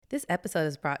This episode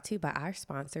is brought to you by our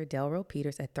sponsor, Delro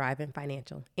Peters at Thrivent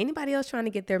Financial. Anybody else trying to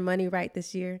get their money right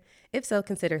this year? If so,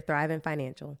 consider Thrivent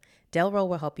Financial. Delro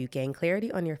will help you gain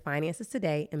clarity on your finances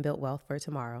today and build wealth for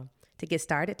tomorrow. To get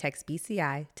started, text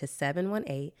BCI to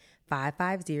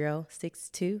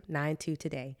 718-550-6292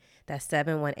 today. That's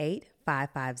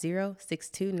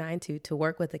 718-550-6292 to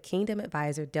work with a Kingdom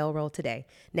Advisor, Delro, today.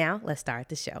 Now, let's start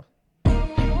the show.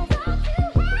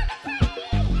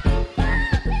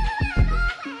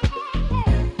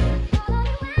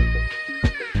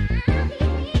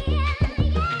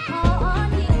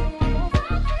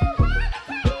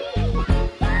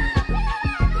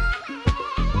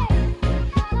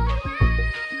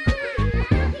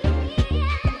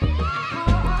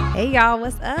 Hey y'all,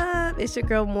 what's up? It's your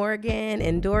girl Morgan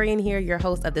and Dorian here, your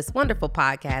host of this wonderful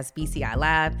podcast, BCI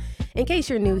Live. In case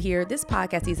you're new here, this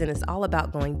podcast season is all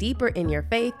about going deeper in your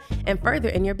faith and further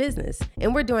in your business.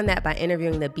 And we're doing that by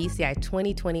interviewing the BCI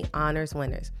 2020 honors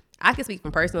winners. I can speak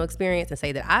from personal experience and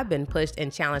say that I've been pushed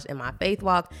and challenged in my faith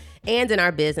walk and in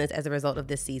our business as a result of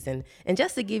this season. And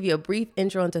just to give you a brief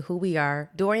intro into who we are,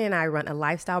 Dorian and I run a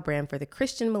lifestyle brand for the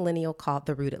Christian millennial called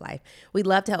The Rooted Life. We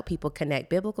love to help people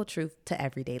connect biblical truth to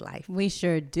everyday life. We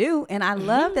sure do. And I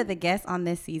love that the guests on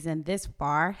this season this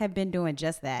far have been doing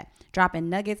just that, dropping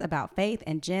nuggets about faith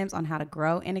and gems on how to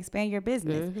grow and expand your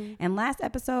business. And last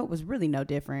episode was really no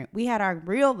different. We had our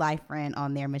real life friend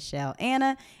on there, Michelle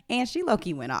Anna, and she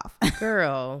low-key went off.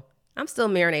 Girl, I'm still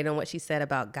marinating on what she said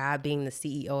about God being the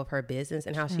CEO of her business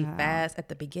and how she fasts at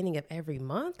the beginning of every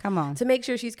month. Come on. To make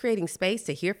sure she's creating space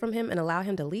to hear from him and allow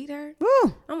him to lead her.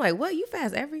 Woo. I'm like, what? You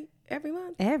fast every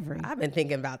month? I've been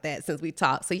thinking about that since we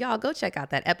talked. So y'all go check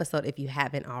out that episode if you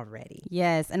haven't already.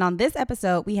 Yes. And on this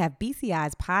episode, we have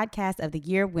BCI's Podcast of the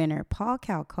Year winner, Paul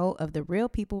Calcote of the Real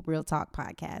People, Real Talk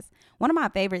podcast. One of my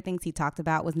favorite things he talked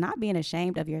about was not being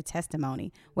ashamed of your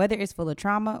testimony. Whether it's full of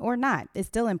trauma or not, it's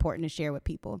still important to share with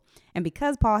people. And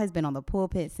because Paul has been on the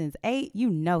pulpit since 8, you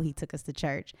know he took us to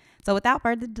church. So without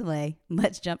further delay,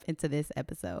 let's jump into this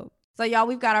episode. So, y'all,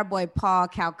 we've got our boy Paul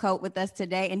Calcote with us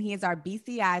today, and he is our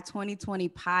BCI 2020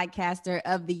 Podcaster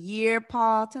of the Year.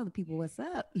 Paul, tell the people what's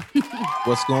up.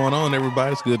 What's going on,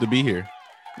 everybody? It's good to be here.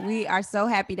 We are so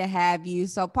happy to have you.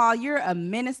 So, Paul, you're a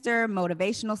minister,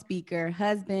 motivational speaker,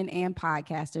 husband, and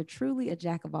podcaster, truly a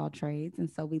jack of all trades.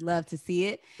 And so we love to see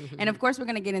it. And of course, we're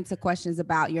going to get into questions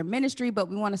about your ministry, but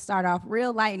we want to start off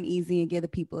real light and easy and give the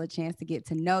people a chance to get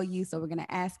to know you. So we're going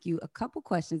to ask you a couple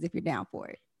questions if you're down for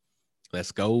it.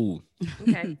 Let's go.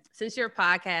 Okay. Since your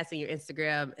podcast and your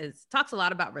Instagram talks a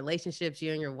lot about relationships,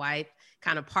 you and your wife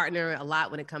kind of partner a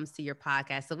lot when it comes to your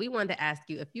podcast. So we wanted to ask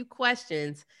you a few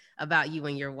questions about you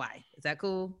and your wife. Is that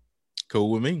cool?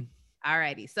 Cool with me. All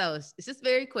righty. So it's just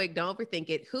very quick. Don't overthink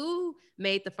it. Who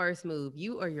made the first move,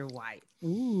 you or your wife?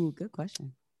 Ooh, good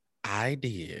question. I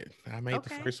did. I made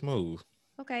the first move.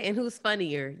 Okay. And who's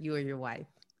funnier, you or your wife?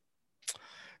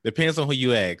 Depends on who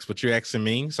you ask, but you're asking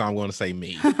me, so I'm going to say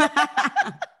me.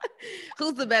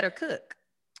 Who's the better cook?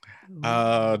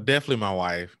 Definitely my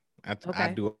wife. I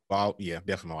do all. Yeah,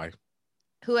 definitely my wife.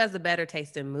 Who has the better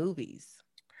taste in movies?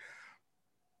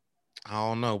 I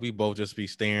don't know. We both just be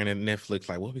staring at Netflix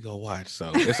like, what we gonna watch?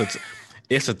 So it's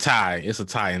a tie. It's a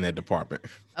tie in that department.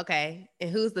 Okay. And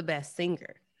who's the best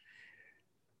singer?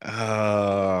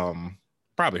 Probably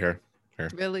her.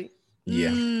 Really?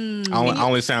 Yeah. I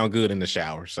only sound good in the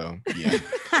shower. So yeah.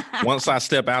 Once I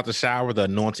step out the shower, the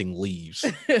anointing leaves.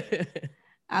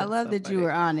 I love that you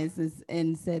were honest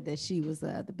and said that she was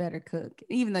the better cook,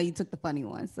 even though you took the funny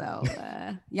one. So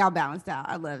y'all balanced out.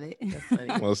 I love it. That's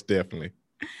funny. Most definitely.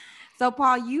 So,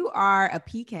 Paul, you are a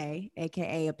PK,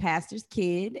 aka a pastor's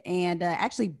kid, and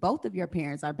actually both of your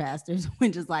parents are pastors,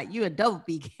 which is like you a double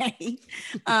PK.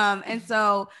 And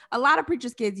so a lot of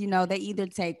preachers' kids, you know, they either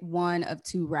take one of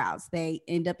two routes. They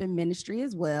end up in ministry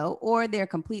as well, or they're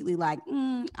completely like,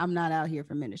 I'm not out here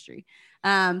for ministry.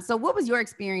 So what was your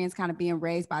experience kind of being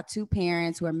raised by two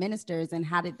parents who are ministers, and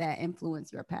how did that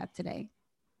influence your path today?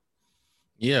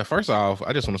 Yeah, first off,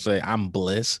 I just want to say I'm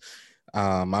blessed.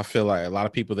 I feel like a lot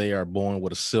of people, they are born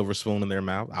with a silver spoon in their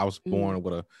mouth. I was born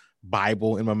with a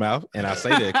Bible in my mouth. And I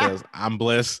say that because I'm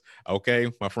blessed. Okay.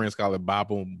 My friends call it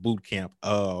Bible boot camp.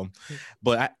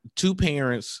 But two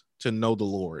parents to know the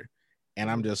Lord. And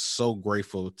I'm just so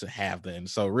grateful to have that. And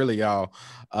so really, y'all,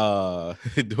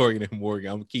 Dorian and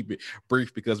Morgan, I'm gonna keep it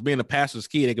brief because being a pastor's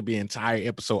kid, it could be an entire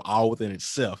episode all within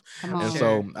itself. And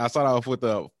so I start off with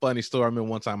a funny story. I remember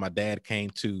one time my dad came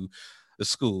to the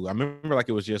school. I remember like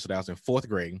it was yesterday. I was in 4th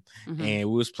grade and we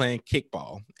was playing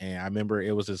kickball. And I remember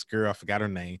it was this girl, I forgot her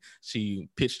name. She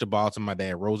pitched the ball to my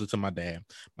dad, rose it to my dad.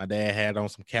 My dad had on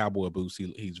some cowboy boots.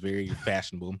 He's very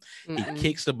fashionable. He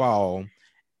kicks the ball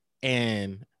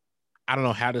and I don't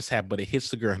know how this happened, but it hits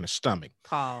the girl in the stomach.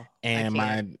 Paul,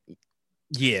 And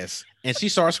yes. And she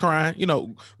starts crying. You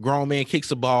know, grown man kicks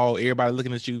the ball, everybody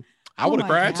looking at you. I would have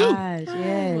cried too. Yes.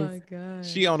 Oh my God.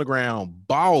 She on the ground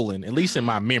bawling, at least in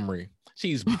my memory.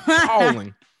 She's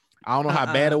bawling. I don't know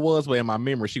how bad it was, but in my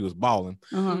memory, she was bawling.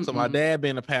 So my dad,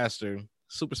 being a pastor,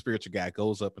 super spiritual guy,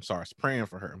 goes up and starts praying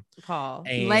for her. Paul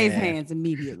and lays hands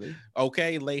immediately.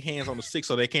 Okay, lay hands on the sick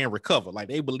so they can recover. Like,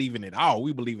 they believe in it all.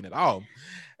 We believe in it all.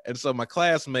 And so my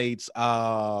classmates,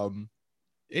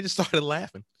 they just started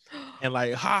laughing. And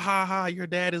like, ha, ha, ha, your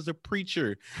dad is a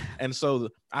preacher. And so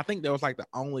I think that was like the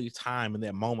only time in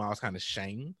that moment I was kind of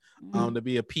shamed to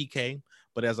be a PK.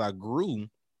 But as I grew,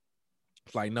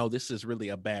 it's like, no, this is really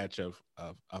a badge of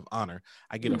honor.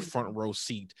 I get a front row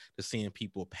seat to seeing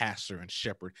people pastor and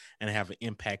shepherd and have an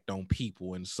impact on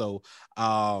people. And so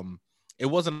it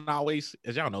wasn't always,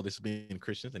 as y'all know, this being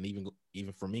Christians, and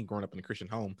even for me growing up in a Christian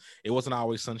home, it wasn't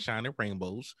always sunshine and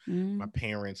rainbows. My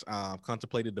parents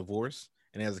contemplated divorce.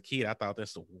 And as a kid, I thought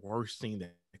that's the worst thing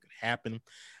that could happen.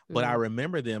 But I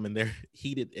remember them in their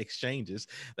heated exchanges.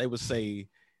 They would say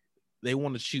they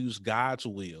want to choose God's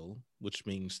will, which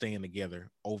means staying together,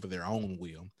 over their own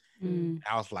will.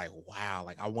 I was like, wow,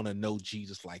 like I want to know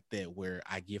Jesus like that, where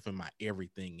I give him my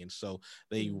everything. And so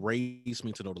they raised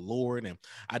me to know the Lord. And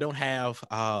I don't have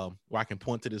where I can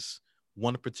point to this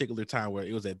one particular time where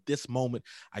it was at this moment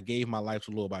I gave my life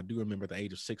to the Lord. But I do remember at the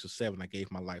age of 6 or 7, I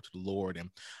gave my life to the Lord. And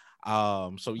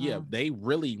so yeah, they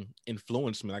really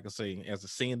influenced me, like I say, as a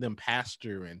seeing them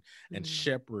pastor and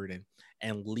shepherd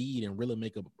and lead and really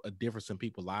make a difference in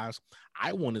people's lives.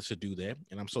 I wanted to do that,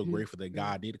 and I'm so grateful that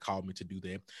God did call me to do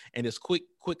that. And this quick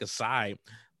aside,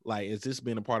 like, has this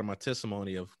been a part of my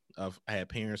testimony of I had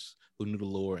parents who knew the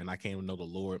Lord, and I came to know the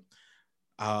Lord.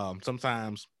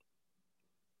 Sometimes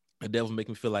the devil make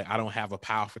me feel like I don't have a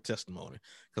powerful testimony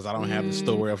because I don't have the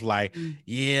story of like,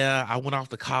 yeah, I went off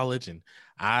to college and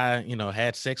I,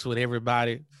 had sex with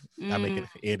everybody. I make it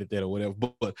edit that or whatever,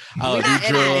 but do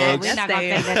drugs. We're not gonna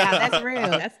take that out. That's real.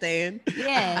 That's staying.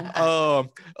 Yeah.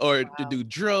 Or to do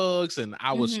drugs, and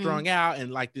I was strung out,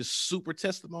 and like this super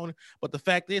testimony. But the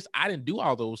fact is, I didn't do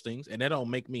all those things, and that don't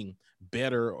make me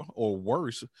better or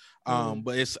worse.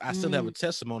 But I still have a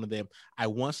testimony that I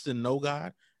once didn't know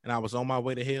God, and I was on my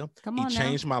way to hell. He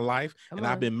changed my life, and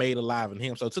I've been made alive in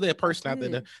him. So to that person out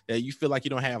there that you feel like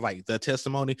you don't have like the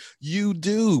testimony, you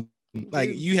do.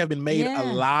 Like, you have been made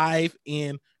alive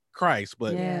in Christ.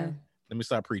 But let me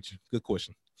stop preaching. Good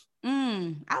question.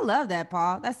 I love that,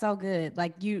 Paul. That's so good.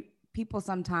 Like, people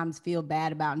sometimes feel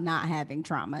bad about not having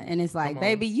trauma. And it's like,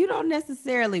 baby, you don't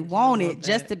necessarily want it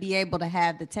just to be able to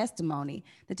have the testimony.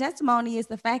 The testimony is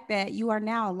the fact that you are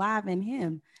now alive in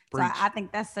him. So I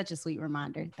think that's such a sweet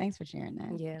reminder. Thanks for sharing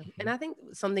that. Yeah. And I think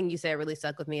something you said really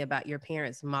stuck with me about your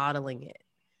parents modeling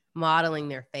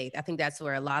their faith. I think that's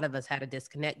where a lot of us had a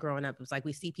disconnect growing up. It was like,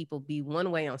 we see people be one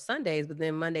way on Sundays, but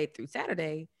then Monday through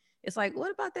Saturday, it's like, what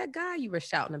about that guy you were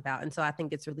shouting about? And so I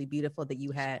think it's really beautiful that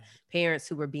you had parents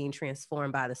who were being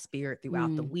transformed by the Spirit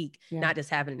throughout the week, not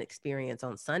just having an experience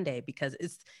on Sunday, because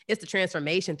it's the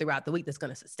transformation throughout the week that's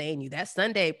going to sustain you. That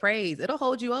Sunday praise, it'll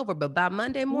hold you over, but by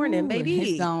Monday morning,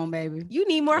 baby, you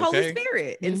need more Holy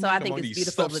Spirit. And so I think it's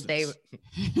beautiful that they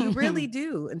you really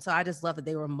do. And so I just love that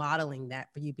they were modeling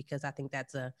that for you, because I think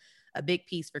that's a big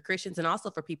piece for Christians, and also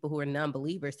for people who are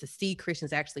non-believers, to see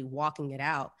Christians actually walking it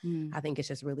out. I think it's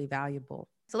just really valuable.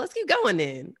 So let's keep going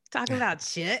then. Talking about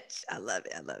church. I love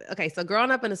it. Okay. So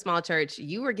growing up in a small church,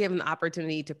 you were given the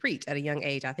opportunity to preach at a young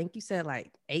age. I think you said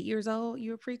like 8 years old,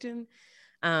 you were preaching.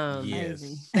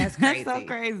 Yes. That's crazy. That's so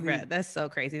crazy. Right, that's so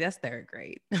crazy. That's third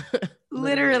grade.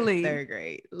 Literally. Third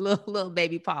grade. Little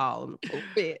baby Paul on the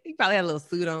pulpit. He probably had a little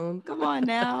suit on. Come on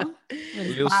now.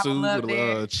 Little suit with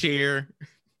a chair.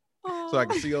 So I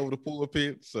can see over the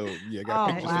pulpit. So yeah, I got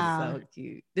pictures. Wow. So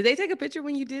cute. Did they take a picture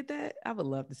when you did that? I would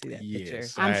love to see that picture.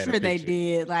 I'm sure they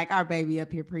did. Like, our baby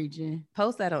up here preaching.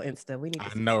 Post that on Insta. We need to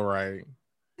I know, right?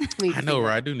 I know,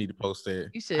 right? I do need to post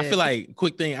that. You should. I feel like,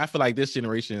 quick thing, I feel like this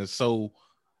generation is so,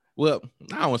 well,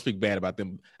 I don't want to speak bad about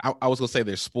them. I was gonna say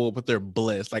they're spoiled, but they're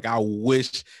blessed. Like, I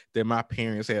wish that my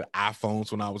parents had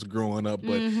iPhones when I was growing up,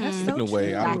 but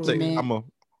anyway, I'm gonna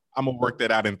work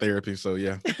that out in therapy. So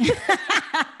yeah.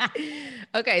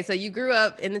 Okay, so you grew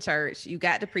up in the church, you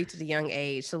got to preach at a young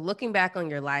age. So looking back on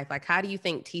your life, like, how do you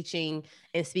think teaching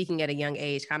and speaking at a young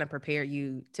age kind of prepared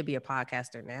you to be a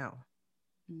podcaster now?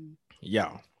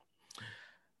 Yeah.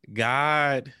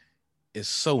 God is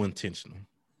so intentional.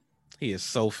 He is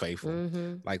so faithful.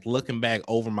 Like, looking back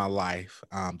over my life,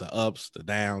 the ups, the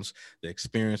downs, the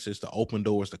experiences, the open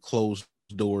doors, the closed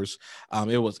doors,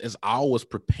 it's always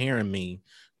preparing me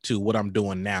to what I'm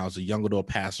doing now as a young adult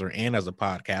pastor and as a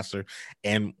podcaster.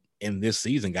 And in this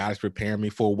season, God is preparing me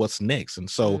for what's next. And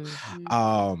so,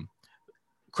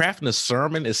 crafting a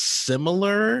sermon is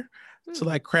similar to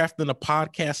like crafting a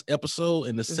podcast episode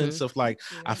in the sense of like,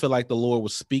 I feel like the Lord will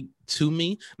speak to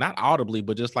me, not audibly,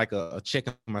 but just like a check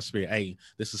in my spirit. Hey,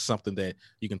 this is something that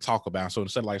you can talk about. So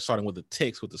instead of like starting with the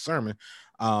text with the sermon,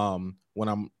 when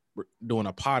I'm doing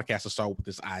a podcast, I start with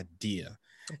this idea.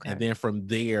 And then from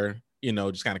there,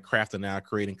 just kind of crafting out,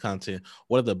 creating content.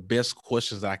 What are the best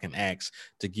questions that I can ask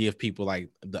to give people like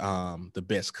the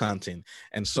best content?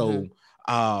 And so,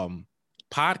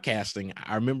 podcasting,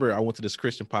 I remember I went to this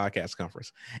Christian podcast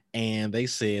conference and they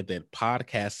said that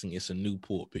podcasting is a new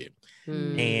pulpit.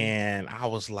 And I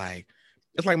was like,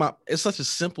 it's such a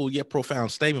simple yet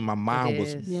profound statement. My mind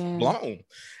was blown.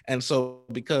 And so,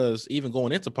 because even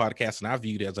going into podcasting, I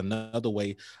viewed it as another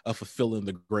way of fulfilling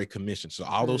the Great Commission. So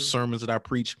all those sermons that I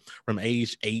preached from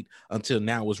age 8 until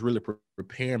now was really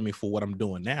preparing me for what I'm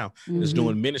doing now. Is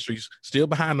doing ministries, still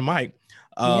behind the mic.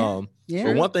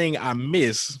 But one thing I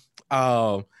miss,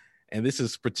 and this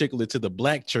is particularly to the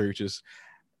Black churches,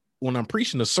 when I'm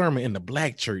preaching a sermon in the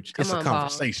Black church, it's a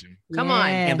conversation. Come on.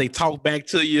 And they talk back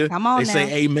to you. They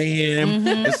say amen.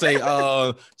 They say,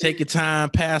 take your time,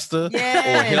 pastor, or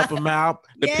help them out,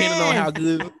 depending on how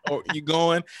good you're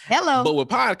going. But with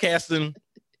podcasting,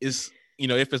 it's,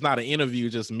 if it's not an interview,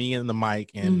 just me and the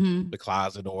mic and the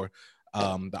closet or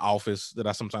the office that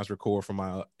I sometimes record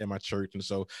from in my church. And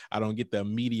so I don't get the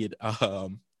immediate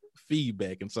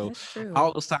feedback. And so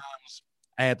all those times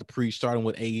I had to preach starting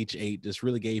with age 8, this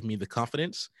really gave me the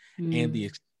confidence and the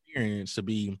experience to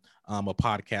be a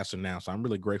podcaster now. So I'm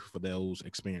really grateful for those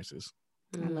experiences.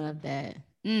 I love that.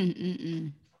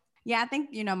 Yeah, I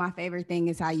think, my favorite thing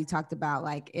is how you talked about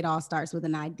like it all starts with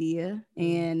an idea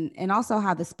and also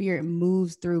how the Spirit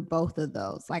moves through both of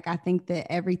those. Like, I think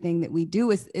that everything that we do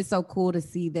is so cool to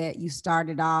see that you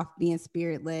started off being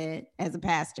Spirit led as a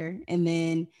pastor. And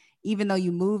then even though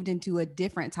you moved into a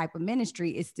different type of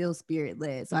ministry, it's still Spirit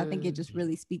led. So I think it just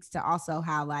really speaks to also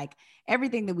how like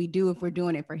everything that we do, if we're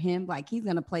doing it for him, like he's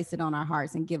going to place it on our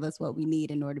hearts and give us what we need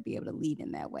in order to be able to lead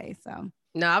in that way. So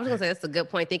no, I was going to say that's a good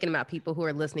point. Thinking about people who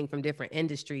are listening from different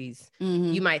industries,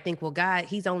 you might think, well, God,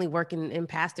 he's only working in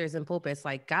pastors and pulpits.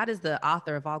 Like God is the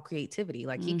author of all creativity.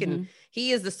 Like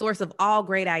he is the source of all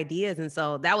great ideas. And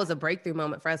so that was a breakthrough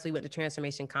moment for us. We went to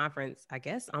Transformation Conference, I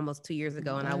guess, almost 2 years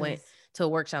ago. And I went to a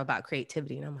workshop about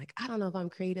creativity. And I'm like, I don't know if I'm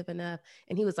creative enough.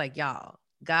 And he was like, y'all,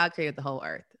 God created the whole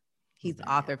earth. He's the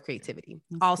author of creativity.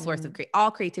 All source of all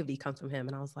creativity comes from him.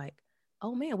 And I was like,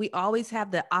 oh man, we always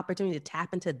have the opportunity to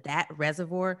tap into that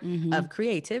reservoir of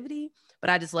creativity.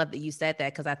 But I just love that you said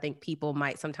that, because I think people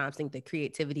might sometimes think that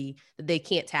creativity, that they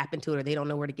can't tap into it or they don't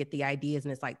know where to get the ideas.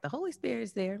 And it's like the Holy Spirit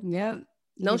is there. Yep.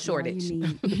 No shortage.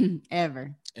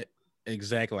 Ever.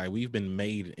 Exactly. Like we've been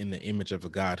made in the image of a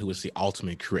God who is the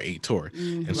ultimate creator.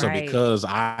 And so because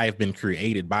I've been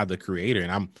created by the creator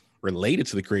and I'm related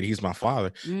to the creator, he's my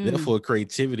father, therefore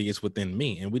creativity is within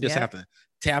me. And we just have to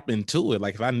tap into it.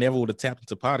 Like if I never would have tapped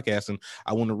into podcasting,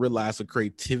 I want to realize the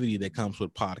creativity that comes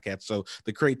with podcasts. So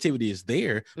the creativity is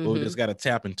there, but we just got to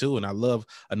tap into it. And I love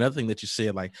another thing that you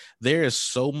said, like there is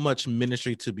so much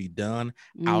ministry to be done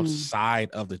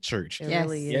outside of the church. It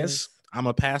really is. I'm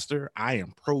a pastor. I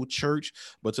am pro church,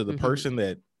 but to the person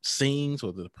that sings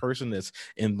or the person that's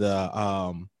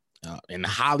in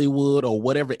Hollywood or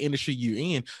whatever industry you're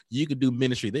in, you could do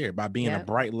ministry there by being a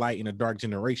bright light in a dark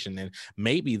generation. And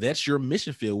maybe that's your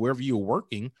mission field, wherever you're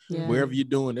working, wherever you're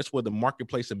doing. That's where the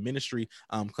marketplace of ministry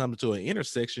comes to an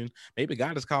intersection. Maybe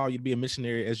God has called you to be a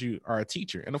missionary as you are a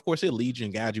teacher. And of course, he'll lead you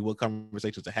and guide you what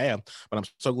conversations to have. But I'm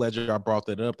so glad y'all brought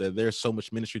that up, that there's so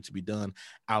much ministry to be done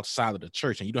outside of the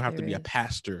church. And you don't have to be a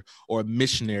pastor or a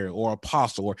missionary or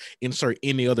apostle or insert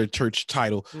any other church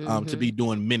title to be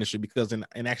doing ministry, because in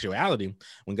actuality,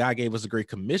 when God gave us a great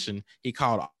commission, he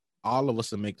called all of us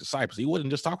to make disciples. He wasn't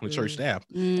just talking to church staff.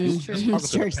 He was just talking to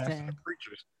the pastors and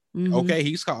preachers. Okay,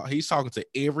 he's talking to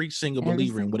every single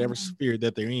believer in whatever sphere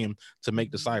that they're in to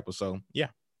make disciples. So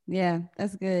yeah,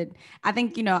 that's good. I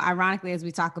think, ironically, as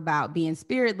we talk about being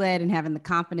Spirit led and having the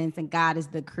confidence in God as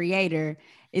the creator,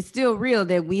 it's still real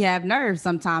that we have nerves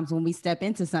sometimes when we step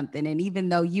into something. And even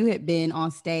though you had been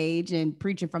on stage and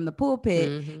preaching from the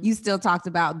pulpit, you still talked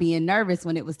about being nervous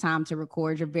when it was time to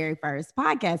record your very first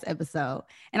podcast episode.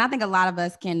 And I think a lot of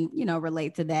us can,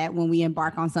 relate to that when we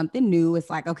embark on something new. It's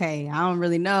like, okay, I don't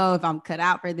really know if I'm cut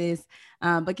out for this.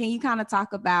 But can you kind of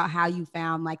talk about how you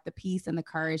found like the peace and the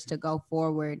courage to go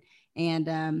forward,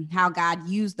 and how God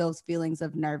used those feelings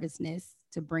of nervousness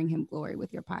to bring him glory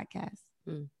with your podcast?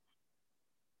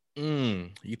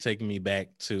 You taking me back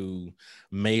to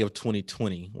May of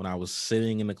 2020 when I was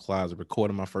sitting in the closet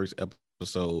recording my first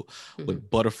episode with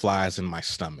butterflies in my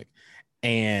stomach.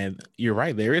 And you're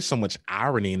right, there is so much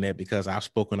irony in that because I've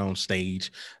spoken on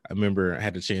stage. I remember I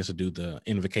had the chance to do the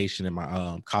invocation in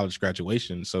my college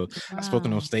graduation. So I've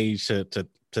spoken on stage to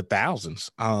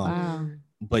thousands.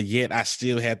 But yet I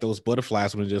still had those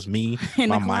butterflies when just me,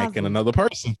 my mic, and another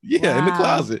person. Yeah, in the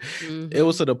closet. It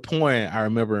was to the point I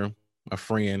remember a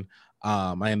friend.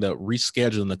 I ended up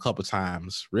rescheduling a couple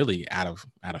times, really out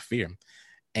of fear.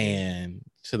 And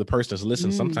to the person that's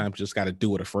listening, sometimes you just got to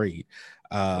do it afraid.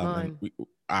 I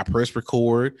press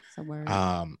record,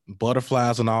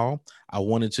 butterflies and all. I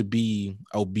wanted to be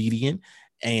obedient,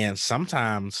 and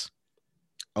sometimes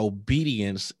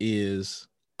obedience is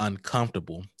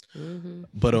uncomfortable,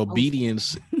 but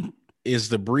obedience is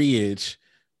the bridge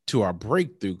to our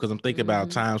breakthrough. Because I'm thinking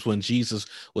about times when Jesus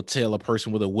would tell a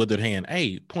person with a withered hand,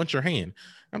 "Hey, point your hand."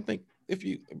 I'm thinking, if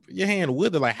your hand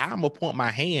withered, like how I'm gonna point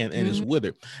my hand and it's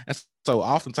withered. And so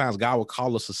oftentimes God will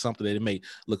call us to something that it may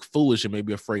look foolish and may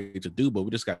be afraid to do, but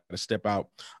we just got to step out.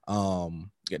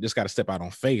 Just got to step out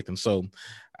on faith. And so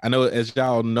I know, as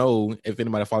y'all know, if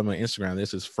anybody follow me on Instagram,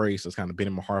 there's this phrase that's kind of been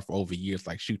in my heart for over years,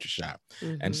 like shoot your shot.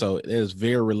 And so it is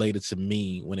very related to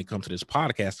me when it comes to this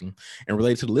podcasting and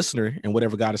related to the listener and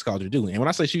whatever God has called you to do. And when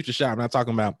I say shoot your shot, I'm not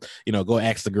talking about, go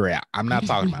ask the girl out. I'm not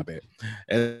talking about that.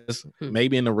 It's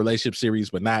maybe in the relationship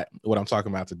series, but not what I'm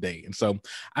talking about today. And so,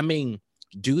 I mean,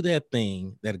 do that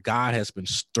thing that God has been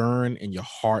stirring in your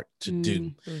heart to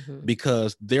do,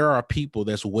 because there are people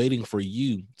that's waiting for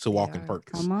you to walk in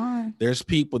purpose. Come on. There's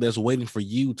people that's waiting for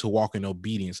you to walk in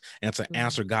obedience and to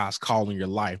answer God's call in your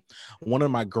life. One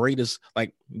of my greatest,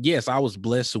 yes, I was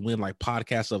blessed to win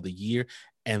podcast of the year.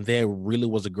 And that really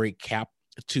was a great cap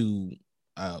to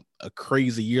a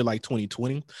crazy year like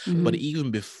 2020. But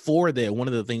even before that, one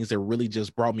of the things that really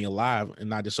just brought me alive and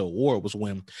not just an award was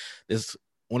when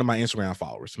one of my Instagram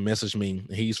followers messaged me.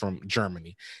 He's from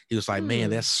Germany. He was like,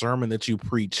 "Man, that sermon that you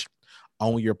preached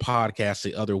on your podcast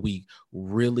the other week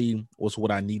really was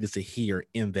what I needed to hear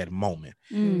in that moment."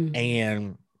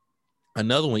 And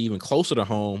another one even closer to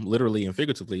home, literally and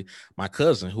figuratively, my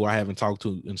cousin, who I haven't talked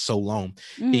to in so long,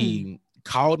 he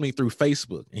called me through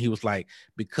Facebook and he was like,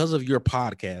 "Because of your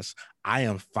podcast, I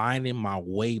am finding my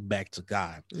way back to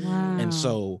God." And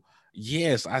so,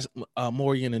 yes,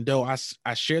 Morgan and Doe,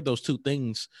 I shared those two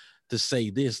things to say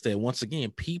this, that once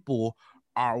again, people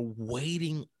are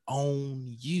waiting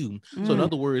on you. So in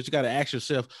other words, you got to ask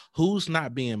yourself, who's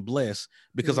not being blessed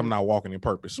because I'm not walking in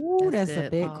purpose? Ooh, that's a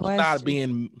big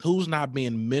question. Who's not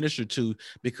being ministered to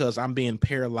because I'm being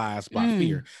paralyzed by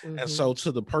fear? And so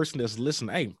to the person that's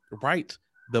listening, hey, write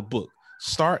the book,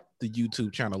 start the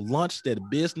YouTube channel, launch that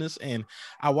business. And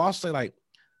I will also say,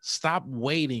 stop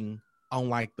waiting on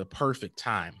the perfect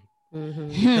time,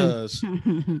 because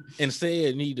instead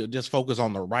you need to just focus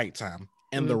on the right time.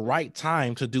 And the right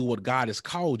time to do what God has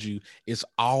called you is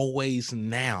always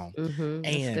now.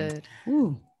 And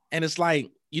it's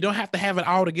you don't have to have it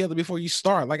all together before you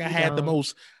start. I had the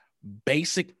most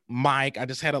basic mic. I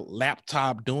just had a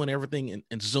laptop doing everything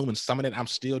in Zoom, and some of that I'm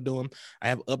still doing. I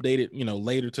have updated,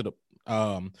 later to the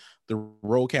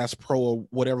Rodecaster Pro or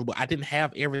whatever, but I didn't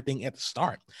have everything at the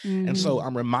start. And so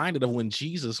I'm reminded of when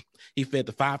Jesus, he fed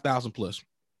the 5,000 plus.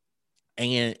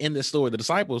 And in this story, the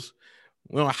disciples,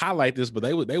 we don't highlight this, but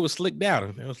they were slicked out.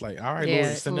 And it was like, all right,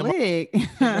 Lord, send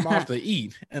them off to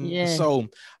eat. And so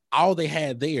all they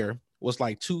had there was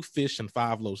 2 fish and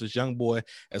 5 loaves. This young boy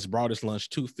has brought his lunch,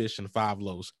 2 fish and 5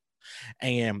 loaves.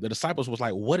 And the disciples was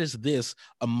like, "What is this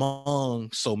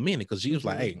among so many?" Because Jesus was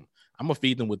like, "Hey, I'm gonna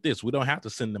feed them with this. We don't have to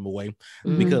send them away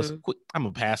because I'm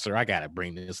a pastor. I gotta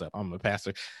bring this up. I'm a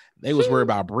pastor." They was worried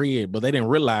about bread, but they didn't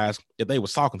realize that they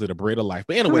was talking to the bread of life.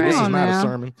 But anyway, this is not a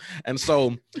sermon. And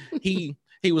so he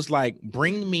was like,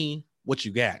 "Bring me what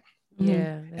you got."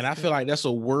 Yeah. And I feel like that's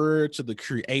a word to the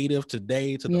creative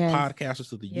today, to the podcasters,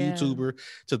 to the YouTuber,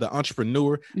 to the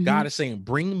entrepreneur. God is saying,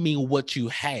 "Bring me what you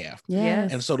have."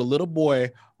 And so the little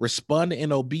boy responded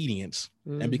in obedience.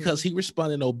 And because he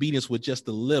responded in obedience with just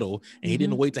a little, and he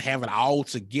didn't wait to have it all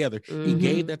together, he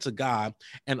gave that to God.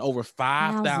 And over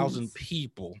 5,000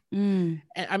 people. And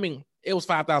I mean, it was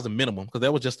 5,000 minimum because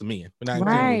that was just the men, but not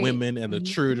including the women and the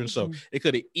children. So it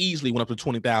could have easily went up to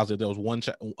 20,000. There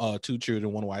was 2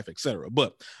 children, 1 wife, etc.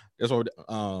 But that's what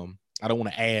I don't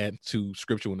want to add to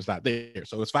scripture when it's not there.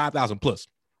 So it's 5,000 plus.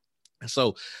 And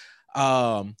so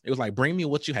it was like, "Bring me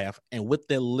what you have," and with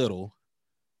that little,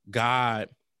 God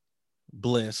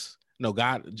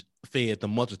fed the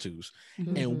multitudes.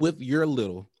 And with your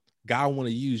little, God want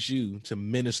to use you to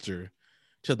minister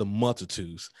to the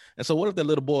multitudes. And so what if that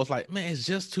little boy is like, man, it's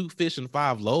just 2 fish and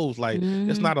 5 loaves. Like,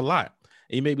 it's not a lot.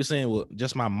 And you may be saying, well,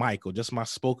 just my mic, or just my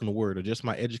spoken word, or just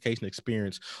my education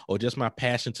experience, or just my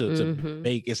passion to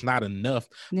bake, it's not enough.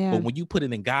 Yeah. But when you put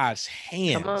it in God's Come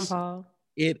on, hands, Paul.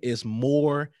 it is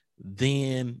more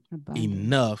than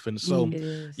enough. And so,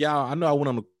 y'all, I know I went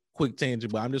on a quick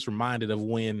tangent, but I'm just reminded of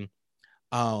when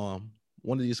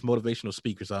one of these motivational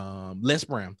speakers, Les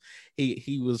Brown,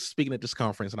 he was speaking at this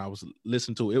conference, and I was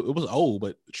listening to it. It was old,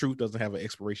 but truth doesn't have an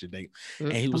expiration date.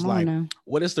 And he was like,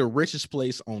 what is the richest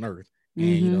place on earth? And,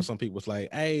 you know, some people was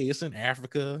like, hey, it's in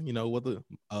Africa, you know, where the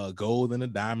gold and the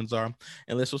diamonds are.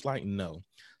 And Les was like, no.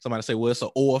 Somebody said, well, it's an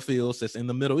oil field that's in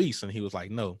the Middle East. And he was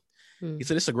like, no. He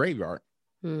said, it's a graveyard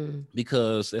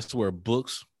because that's where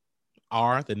books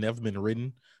are that never been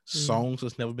written, songs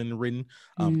that's never been written,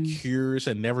 cures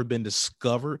had never been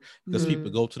discovered, because people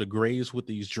go to the graves with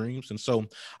these dreams. And so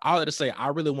all that to say, I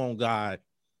really want God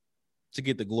to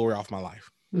get the glory off my life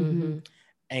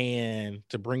and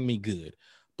to bring me good.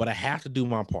 But I have to do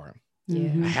my part.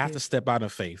 I have to step out in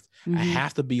faith. I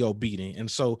have to be obedient.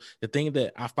 And so the thing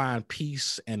that I find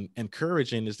peace and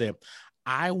courage in is that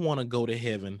I want to go to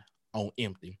heaven on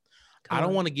empty. I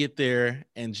don't want to get there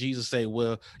and Jesus say,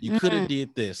 well, you could have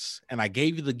did this, and I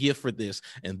gave you the gift for this,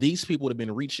 and these people would have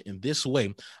been reached in this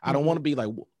way. I don't want to be like,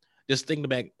 just thinking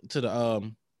back to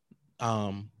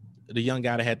the young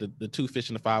guy that had the 2 fish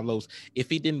and the 5 loaves. If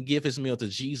he didn't give his meal to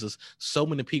Jesus, so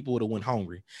many people would have went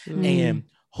hungry. And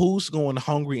who's going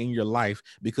hungry in your life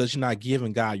because you're not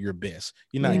giving God your best?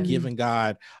 You're not giving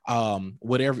God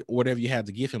whatever you have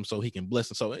to give him so he can bless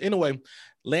him. So anyway,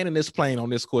 landing this plane on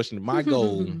this question, my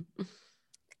goal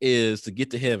is to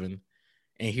get to heaven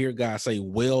and hear God say,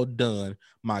 well done,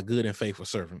 my good and faithful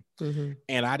servant.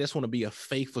 And I just want to be a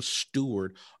faithful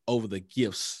steward over the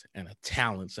gifts and the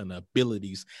talents and the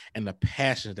abilities and the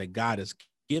passions that God has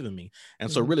given me.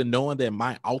 And so really knowing that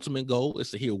my ultimate goal is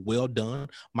to hear, well done,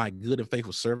 my good and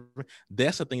faithful servant,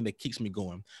 that's the thing that keeps me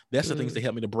going. That's the things that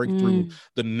help me to break through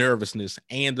the nervousness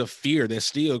and the fear that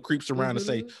still creeps around and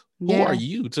say, who are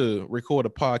you to record a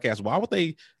podcast? Why would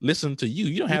they listen to you?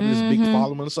 You don't have this big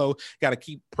following. So got to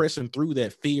keep pressing through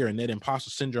that fear and that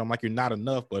imposter syndrome, like you're not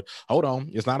enough. But hold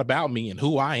on, it's not about me and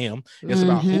who I am. It's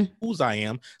about whose I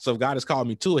am. So if God has called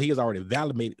me to it, he has already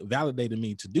validated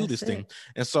me to do this thing.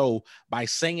 And so by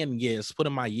saying yes,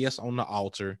 putting my yes on the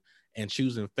altar and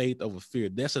choosing faith over fear,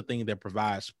 that's the thing that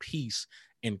provides peace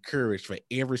and courage for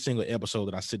every single episode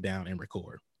that I sit down and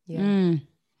record.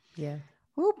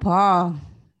 Oh, Paul,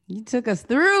 you took us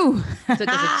through. Took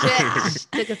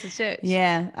us to church.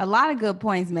 Yeah, a lot of good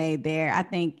points made there. I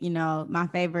think, you know, my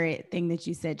favorite thing that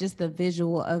you said, just the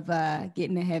visual of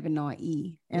getting to heaven on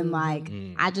E. And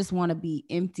I just want to be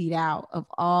emptied out of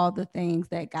all the things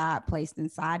that God placed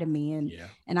inside of me.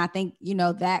 And I think, you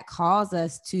know, that calls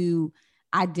us to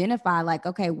identify, like,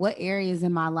 okay, what areas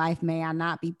in my life may I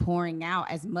not be pouring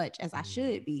out as much as I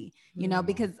should be, you know,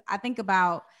 because I think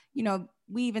about, you know,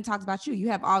 we even talked about you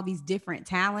have all these different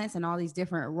talents and all these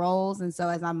different roles. And so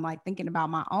as I'm like thinking about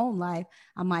my own life,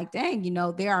 I'm like, dang, you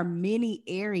know, there are many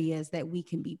areas that we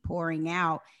can be pouring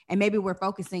out, and maybe we're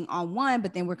focusing on one,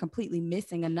 but then we're completely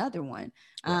missing another one.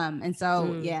 And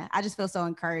so, I just feel so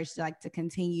encouraged to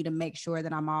continue to make sure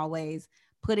that I'm always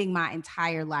putting my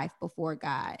entire life before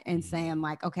God and saying,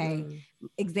 like, okay,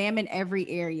 examine every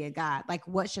area, God. Like,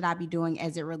 what should I be doing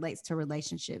as it relates to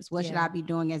relationships? What should I be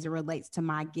doing as it relates to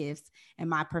my gifts and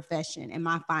my profession and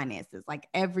my finances? Like,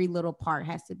 every little part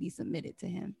has to be submitted to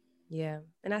him. Yeah.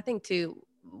 And I think too,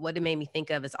 what it made me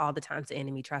think of is all the times the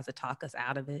enemy tries to talk us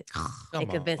out of it and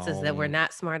convince us that we're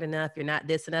not smart enough, you're not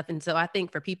this enough. And so I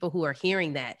think for people who are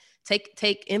hearing that,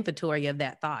 take inventory of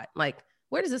that thought. Like,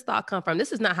 where does this thought come from?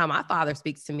 This is not how my father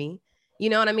speaks to me. You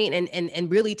know what I mean?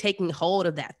 And really taking hold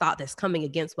of that thought that's coming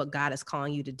against what God is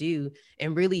calling you to do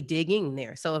and really digging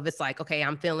there. So if it's like, okay,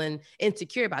 I'm feeling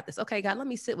insecure about this. Okay, God, let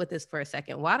me sit with this for a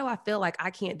second. Why do I feel like I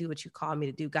can't do what you called me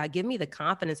to do? God, give me the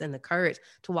confidence and the courage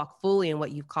to walk fully in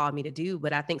what you've called me to do.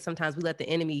 But I think sometimes we let the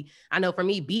enemy, I know for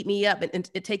me, beat me up.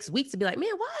 And it takes weeks to be like,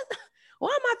 man, what? Why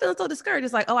am I feeling so discouraged?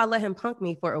 It's like, oh, I let him punk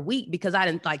me for a week because I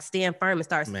didn't stand firm and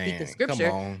start speaking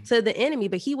scripture to the enemy.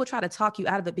 But he will try to talk you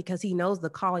out of it because he knows the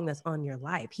calling that's on your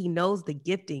life. He knows the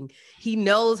gifting. He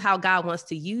knows how God wants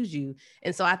to use you.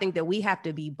 And so I think that we have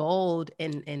to be bold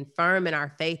and firm in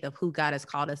our faith of who God has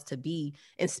called us to be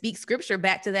and speak scripture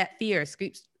back to that fear.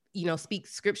 speak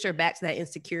scripture back to that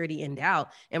insecurity and doubt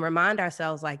and remind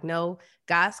ourselves like, no,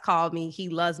 God's called me. He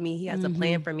loves me. He has a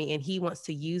plan for me and he wants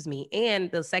to use me.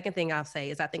 And the second thing I'll say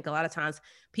is I think a lot of times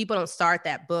people don't start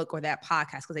that book or that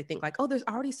podcast because they think like, oh, there's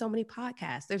already so many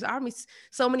podcasts. There's already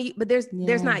so many, but there's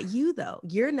not you though.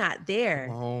 You're not there.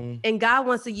 And God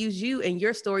wants to use you and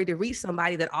your story to reach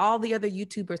somebody that all the other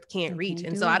YouTubers can't reach.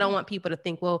 And so I don't want people to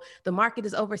think, well, the market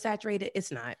is oversaturated.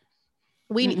 It's not.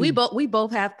 We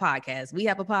both have podcasts. We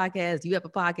have a podcast. You have a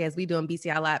podcast. We doing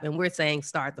BCI Live, and we're saying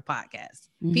start the podcast.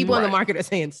 People in the market are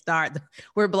saying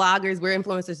we're bloggers. We're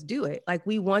influencers. Do it. Like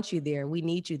we want you there. We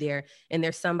need you there. And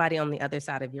there's somebody on the other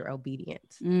side of your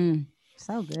obedience.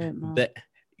 So good, Mom.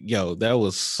 That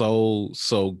was so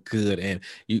good. And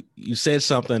you said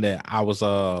something that I was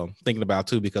thinking about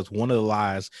too, because one of the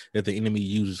lies that the enemy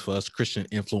uses for us Christian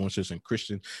influencers and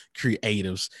Christian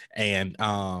creatives, and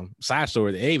side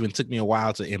story, it even took me a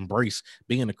while to embrace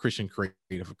being a Christian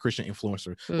creative, a Christian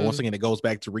influencer. But once again, it goes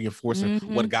back to reinforcing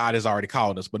what God has already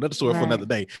called us. But another story for another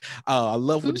day. I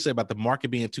love what you said about the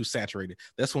market being too saturated.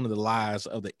 That's one of the lies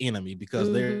of the enemy,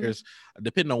 because there's,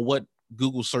 depending on what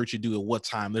Google search you do at what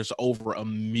time, there's over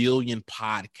 1 million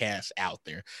podcasts out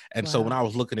there. And so when I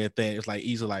was looking at that, it's like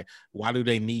easy, like, why do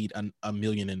they need a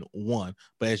million and one?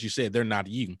 But as you said, they're not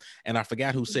you. And I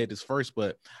forgot who said this first,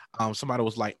 but somebody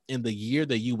was like, in the year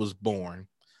that you was born,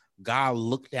 God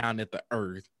looked down at the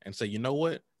earth and said, you know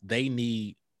what? They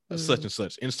need such and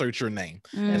such. Insert your name.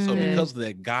 And so because of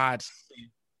that,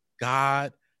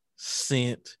 God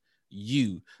sent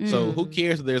you. So who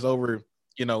cares if there's over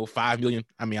 5 million.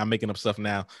 I mean, I'm making up stuff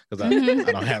now because I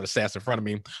don't have the stats in front of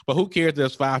me, but who cares?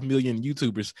 There's 5 million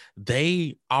YouTubers.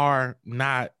 They are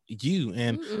not you.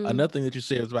 And another thing that you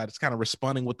said is about, it's kind of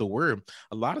responding with the word.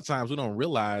 A lot of times we don't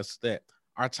realize that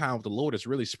our time with the Lord is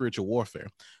really spiritual warfare.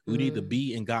 We need to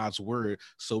be in God's word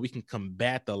so we can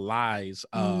combat the lies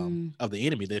of the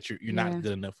enemy, that you're not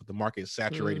good enough, with the market is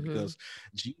saturated, because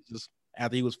Jesus,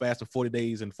 after he was fasting 40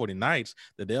 days and 40 nights,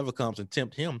 the devil comes and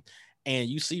tempt him. And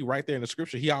you see right there in the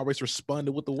scripture, he always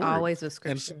responded with the word. Always with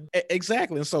scripture.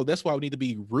 Exactly. And so that's why we need to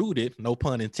be rooted, no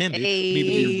pun intended. We need to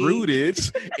be rooted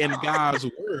in God's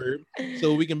word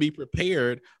so we can be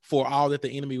prepared for all that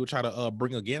the enemy will try to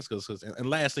bring against us. And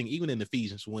last thing, even in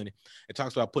Ephesians, when it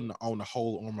talks about putting on the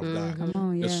whole armor of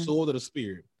God, the sword of the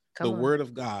Spirit, word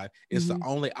of God is the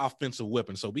only offensive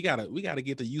weapon. So we gotta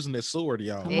get to using that sword,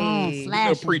 y'all. Come on,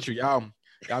 little preacher, y'all.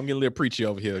 I'm getting a little preachy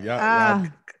over here.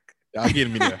 Y'all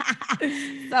getting me there.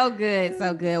 So good.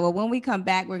 Well, when we come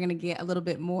back, we're going to get a little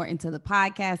bit more into the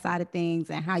podcast side of things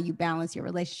and how you balance your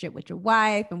relationship with your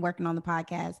wife and working on the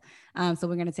podcast. So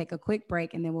we're going to take a quick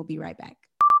break and then we'll be right back.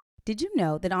 Did you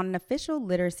know that on an official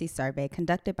literacy survey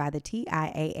conducted by the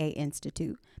TIAA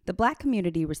Institute, the Black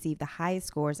community received the highest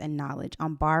scores in knowledge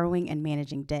on borrowing and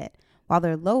managing debt, while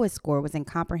their lowest score was in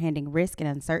comprehending risk and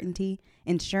uncertainty,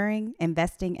 insuring,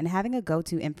 investing, and having a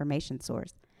go-to information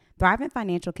source? Thrivent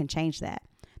Financial can change that.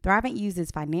 Thrivent uses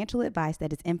financial advice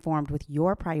that is informed with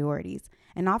your priorities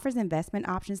and offers investment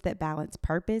options that balance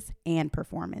purpose and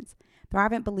performance.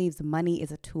 Thrivent believes money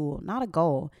is a tool, not a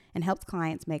goal, and helps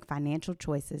clients make financial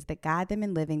choices that guide them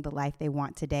in living the life they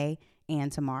want today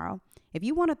and tomorrow. If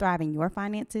you want to thrive in your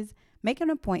finances, make an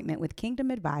appointment with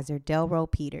Kingdom Advisor Delro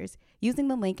Peters using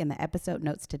the link in the episode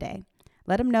notes today.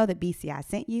 Let them know that BCI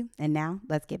sent you, and now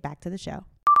let's get back to the show.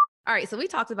 All right. So we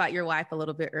talked about your wife a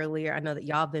little bit earlier. I know that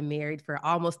y'all have been married for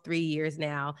almost 3 years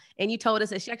now. And you told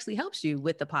us that she actually helps you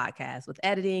with the podcast, with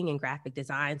editing and graphic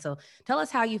design. So tell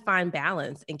us how you find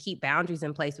balance and keep boundaries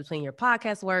in place between your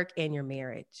podcast work and your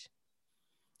marriage.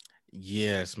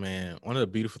 Yes, man. One of the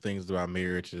beautiful things about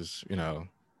marriage is,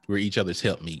 we're each other's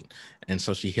helpmeet. And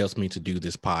so she helps me to do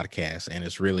this podcast, and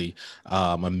it's really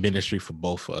a ministry for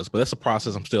both of us. But that's a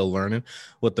process I'm still learning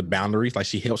with the boundaries. Like,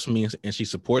 she helps me and she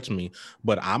supports me,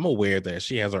 but I'm aware that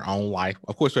she has her own life.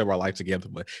 Of course, we have our life together,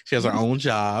 but she has her own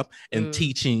job and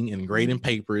teaching and grading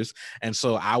papers. And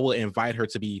so I will invite her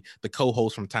to be the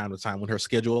co-host from time to time when her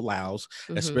schedule allows,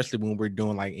 especially when we're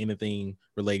doing like anything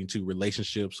relating to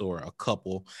relationships or a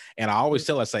couple. And I always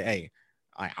tell her, say, hey,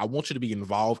 I want you to be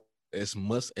involved as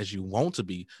much as you want to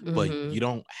be, but you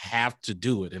don't have to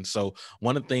do it. And so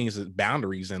one of the things is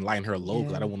boundaries and lighten her load,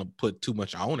 because I don't want to put too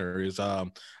much on her, is I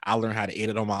learned how to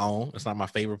edit on my own. It's not my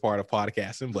favorite part of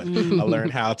podcasting, but I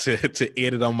learned how to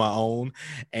edit on my own.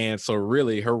 And so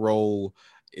really her role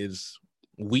is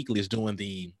weekly is doing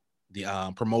the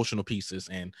promotional pieces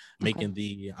and making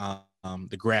the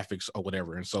graphics or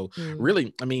whatever. And so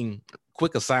really, I mean,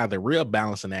 quick aside, the real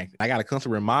balancing act, I got to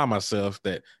constantly remind myself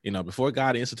that, before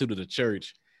God instituted the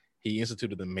church, he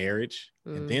instituted the marriage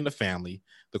and then the family.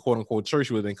 The quote unquote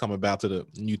church would then come about to the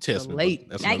New Testament, but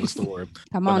that's another story.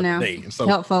 Come on now. Day. And so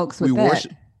help folks with we that.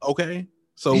 worship. Okay.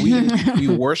 So we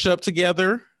worship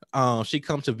together. She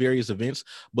comes to various events,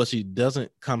 but she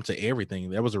doesn't come to everything.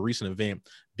 There was a recent event,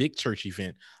 big church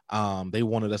event. They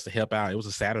wanted us to help out. It was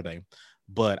a Saturday,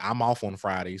 but I'm off on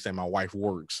Fridays and my wife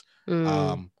works.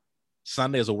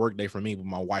 Sunday is a work day for me, but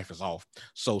my wife is off.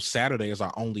 So Saturday is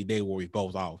our only day where we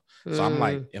both off. So I'm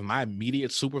like, if my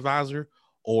immediate supervisor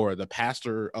or the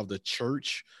pastor of the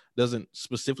church doesn't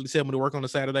specifically tell me to work on a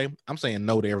Saturday, I'm saying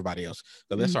no to everybody else.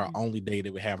 So that's our only day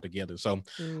that we have together. So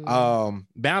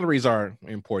boundaries are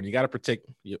important. You got to protect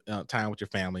your time with your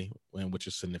family and with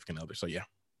your significant other. So yeah.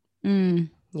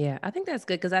 Yeah, I think that's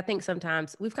good, because I think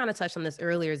sometimes we've kind of touched on this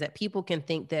earlier, is that people can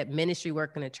think that ministry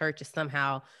work in a church is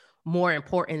somehow more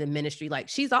important than ministry. Like,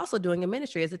 she's also doing a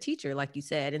ministry as a teacher, like you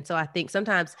said. And so I think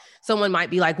sometimes someone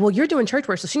might be like, well, you're doing church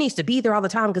work, so she needs to be there all the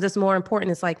time because it's more important.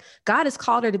 It's like, God has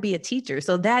called her to be a teacher.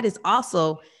 So that is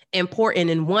also important.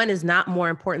 And one is not more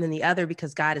important than the other,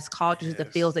 because God has called you to the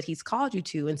fields that he's called you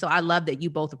to. And so I love that you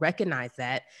both recognize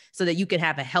that, so that you can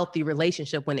have a healthy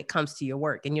relationship when it comes to your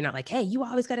work. And you're not like, hey, you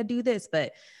always got to do this.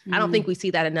 But I don't think we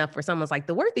see that enough, where someone's like,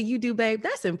 the work that you do, babe,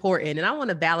 that's important. And I want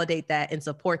to validate that and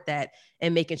support that,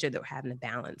 and making sure that we're having a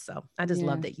balance. So I just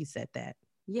love that you said that.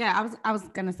 Yeah, I was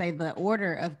gonna say the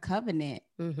order of covenant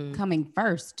coming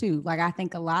first too. Like, I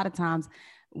think a lot of times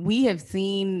we have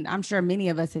seen, I'm sure many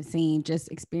of us have seen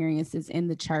just experiences in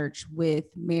the church with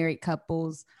married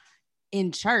couples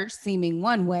in church seeming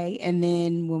one way, and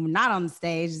then when we're not on the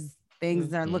stage,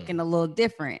 things are looking a little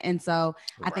different. And so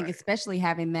I think especially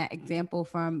having that example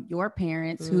from your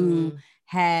parents who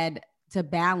had to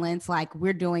balance, like,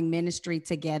 we're doing ministry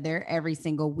together every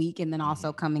single week and then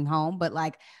also coming home, but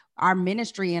like our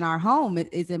ministry in our home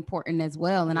is important as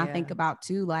well. And I think about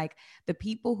too, like, the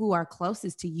people who are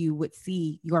closest to you would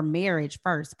see your marriage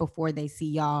first before they see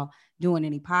y'all doing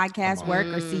any podcast work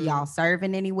or see y'all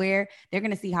serving anywhere. They're going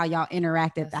to see how y'all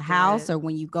interact at the house or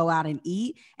when you go out and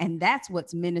eat. And that's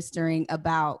what's ministering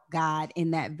about God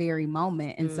in that very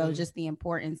moment. And so just the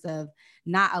importance of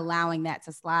not allowing that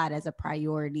to slide as a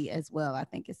priority as well, I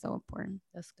think is so important.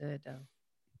 That's good though.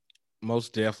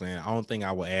 Most definitely. The only thing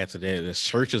I would add to that is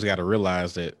churches got to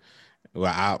realize that,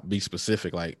 well, I'll be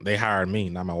specific. Like, they hired me,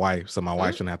 not my wife. So my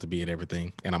wife shouldn't have to be at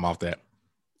everything. And I'm off that.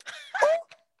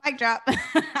 Mic drop.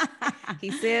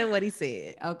 He said what he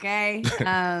said. Okay.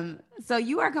 So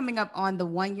you are coming up on the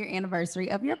 1-year anniversary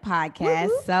of your podcast.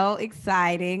 Woo-hoo. So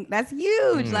exciting. That's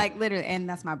huge. Like, literally. And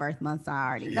that's my birth month. So I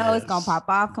already know it's going to pop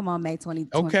off. Come on, May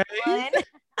 2021. Okay.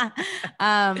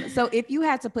 So if you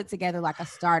had to put together like a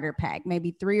starter pack,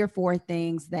 maybe 3 or 4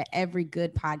 things that every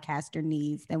good podcaster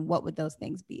needs, then what would those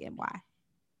things be and why?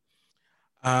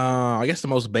 I guess the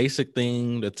most basic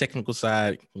thing, the technical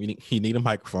side, you need a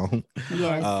microphone.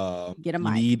 Yes. Get a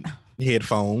mic. You need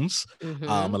headphones,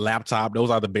 a laptop.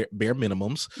 Those are the bare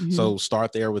minimums. So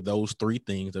start there with those 3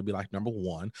 things. That'd be like number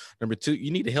 1. Number 2, you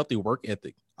need a healthy work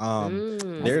ethic.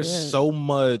 There's so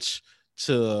much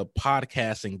to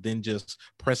podcasting than just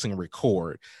pressing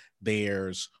record.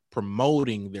 There's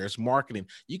promoting, there's marketing.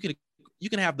 You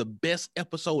can have the best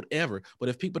episode ever, but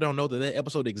if people don't know that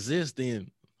episode exists,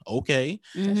 then okay.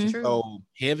 That's true. So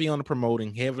heavy on the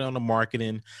promoting, heavy on the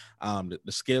marketing, the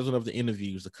scheduling of the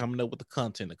interviews, the coming up with the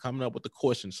content, the coming up with the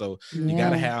questions. So you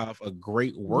got to have a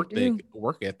great work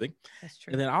ethic. That's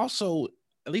true. And then also,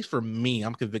 at least for me,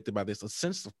 I'm convicted by this, a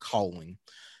sense of calling,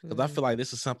 because I feel like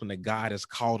this is something that God has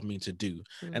called me to do.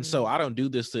 And so I don't do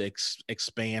this to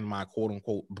expand my quote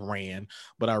unquote brand,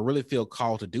 but I really feel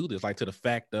called to do this, like to the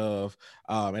fact of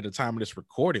at the time of this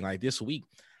recording, like this week,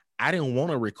 I didn't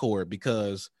want to record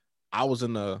because I was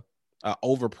in a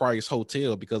overpriced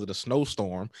hotel because of the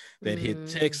snowstorm that hit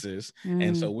Texas.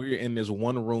 And so we're in this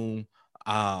one room,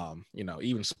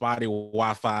 even spotty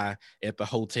Wi-Fi at the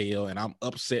hotel. And I'm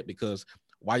upset because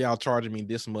why y'all charging me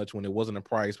this much when it wasn't a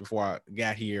price before I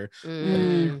got here?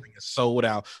 Everything is sold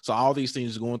out. So all these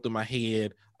things going through my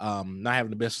head, not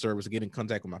having the best service, getting in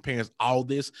contact with my parents, all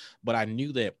this. But I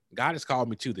knew that God has called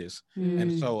me to this.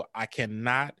 And so I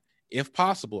cannot, if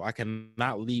possible, I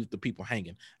cannot leave the people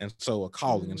hanging. And so a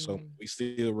calling. And so we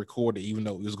still recorded, even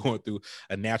though it was going through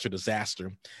a natural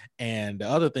disaster. And the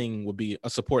other thing would be a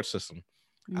support system.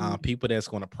 People that's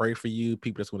going to pray for you,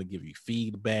 people that's going to give you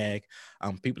feedback,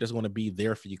 people that's going to be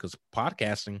there for you. Because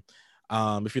podcasting,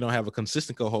 if you don't have a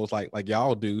consistent co-host like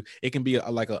y'all do, it can be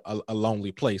a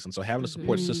lonely place. And so having a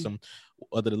support system,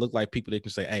 whether it look like people that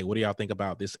can say, hey, what do y'all think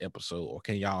about this episode? Or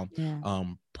can y'all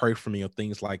pray for me or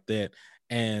things like that?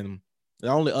 And The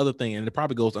only other thing, and it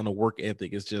probably goes under work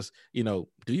ethic, is just, do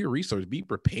your research, be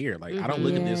prepared. Like, I don't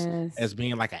look at this as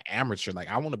being like an amateur. Like,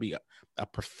 I want to be a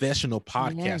professional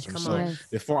podcaster. Come So on.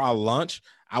 before I launch,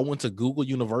 I went to Google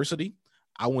University.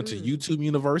 I went to YouTube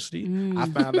University. I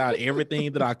found out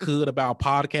everything that I could about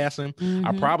podcasting.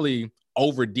 I probably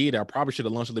overdid. I probably should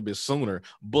have launched a little bit sooner,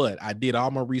 but I did all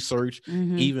my research,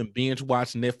 even binge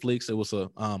watch Netflix. It was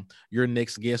Your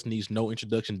Next Guest Needs No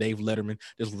Introduction, Dave Letterman,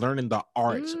 just learning the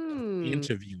art of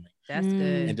interviewing. That's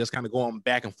good. And just kind of going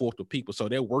back and forth with people. So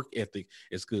their work ethic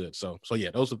is good. So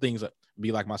yeah, those are things that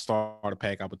be like my starter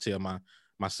pack. I would tell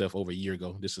myself over a year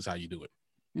ago, this is how you do it.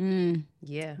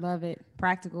 Yeah. Love it.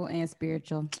 Practical and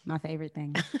spiritual. My favorite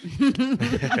thing.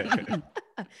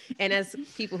 And as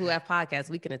people who have podcasts,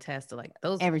 we can attest to like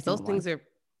those things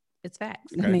it's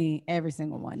facts. I mean, every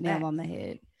single one. Nail on the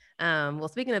head. Well,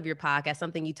 speaking of your podcast,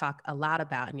 something you talk a lot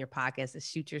about in your podcast is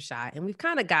Shoot Your Shot. And we've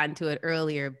kind of gotten to it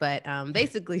earlier, but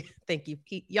basically, thank you.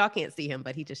 Y'all can't see him,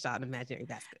 but he just shot an imaginary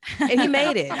basket. And he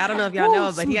made it. I don't know if y'all know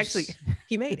it, but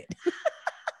he made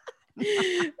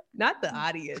it. Not the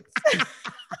audience.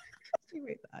 He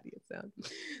made the audience sound.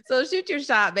 So Shoot Your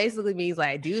Shot basically means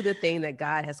like do the thing that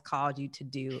God has called you to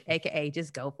do, aka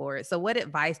just go for it. So what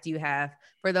advice do you have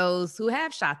for those who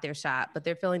have shot their shot, but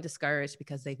they're feeling discouraged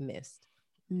because they've missed?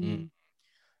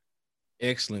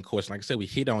 Excellent question. Like I said, we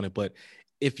hit on it, but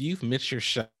if you've missed your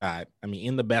shot, I mean,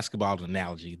 in the basketball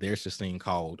analogy, there's this thing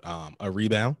called a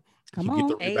rebound. Get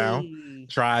the rebound,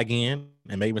 try again,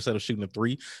 and maybe instead of shooting a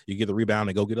three, you get the rebound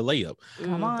and go get a layup.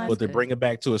 Come on. But to bring it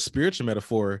back to a spiritual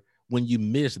metaphor, when you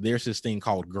miss, there's this thing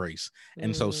called grace.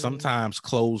 And so sometimes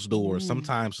closed doors,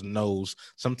 sometimes no's,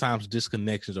 sometimes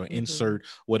disconnections, or insert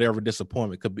whatever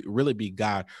disappointment could really be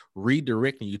God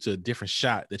redirecting you to a different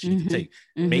shot that you need to take.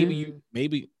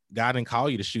 Maybe God didn't call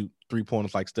you to shoot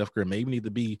 3-pointers like Steph Curry. Maybe you need to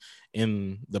be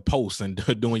in the post and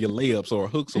doing your layups or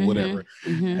hooks or whatever.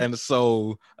 And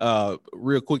so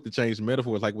real quick to change the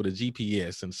metaphor, like with a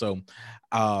GPS. And so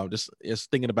just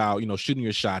thinking about, shooting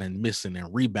your shot and missing and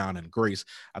rebounding grace.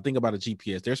 I think about a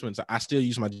GPS. There's been, I still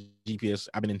use my GPS.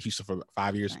 I've been in Houston for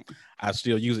 5 years. Right. I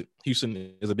still use it.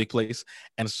 Houston is a big place.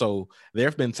 And so there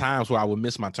have been times where I would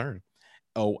miss my turn.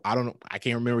 Oh, I don't know. I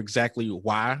can't remember exactly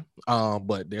why,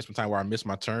 but there's some time where I missed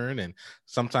my turn, and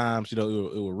sometimes, it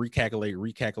will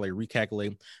recalculate,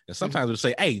 and sometimes it'll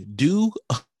say, "Hey, do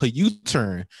a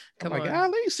U-turn." I'm like, "Ah,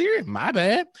 you serious? My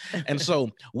bad." And so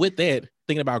with that,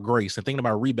 thinking about grace and thinking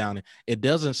about rebounding, it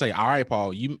doesn't say, "All right,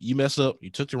 Paul, you mess up,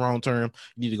 you took the wrong turn,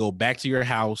 you need to go back to your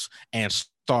house and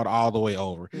start all the way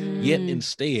over." Yet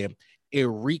instead, it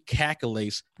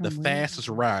recalculates the fastest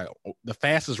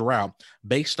route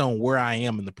based on where I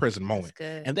am in the present moment.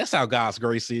 And that's how God's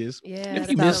grace is. Yeah,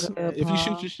 if you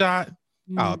shoot your shot,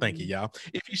 oh, thank you, y'all.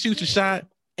 If you shoot your shot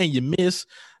and you miss,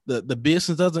 the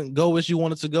business doesn't go as you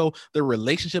want it to go, the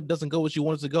relationship doesn't go as you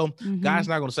want it to go, God's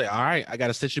not going to say, "All right, I got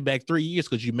to set you back 3 years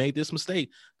because you made this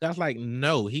mistake." God's like,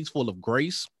 no, he's full of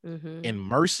grace and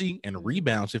mercy and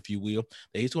rebounds, if you will,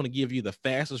 that he's going to give you the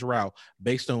fastest route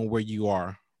based on where you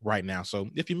are right now. So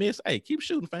if you miss, hey, keep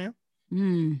shooting, fam.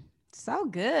 So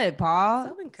good, Paul.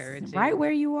 So encouraging. Right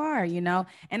where you are,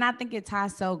 and I think it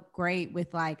ties so great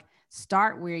with like,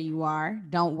 start where you are.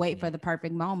 Don't wait for the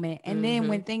perfect moment. And then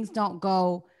when things don't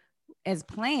go as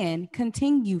planned,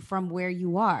 continue from where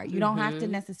you are. You don't have to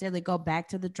necessarily go back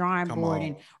to the drawing board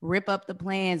and rip up the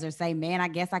plans or say, "Man, I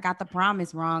guess I got the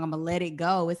promise wrong, I'm gonna let it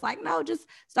go." It's like, no, just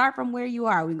start from where you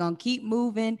are. We're gonna keep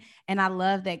moving. And I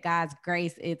love that God's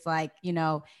grace, it's like,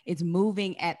 it's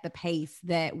moving at the pace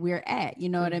that we're at, you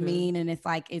know what I mean? And it's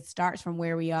like, it starts from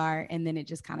where we are and then it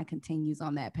just kind of continues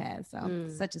on that path. So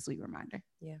such a sweet reminder.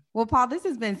 Yeah. Well, Paul, this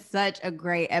has been such a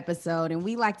great episode, and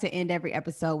we like to end every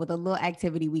episode with a little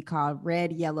activity we call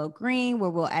Red, Yellow, Green, where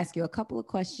we'll ask you a couple of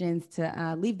questions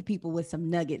to leave the people with some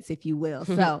nuggets, if you will.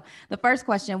 So the first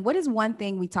question, what is one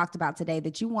thing we talked about today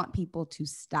that you want people to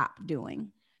stop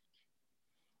doing?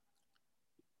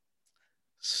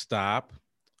 Stop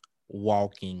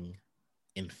walking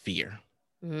in fear.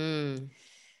 Yikes.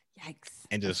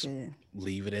 And just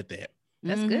leave it at that.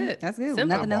 That's good. That's good. Simple.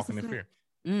 Nothing else walking in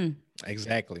fear.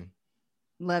 Exactly.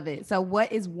 Love it. So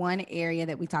what is one area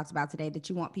that we talked about today that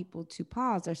you want people to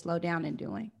pause or slow down in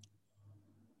doing?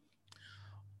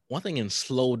 One thing in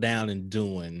slow down in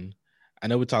doing, I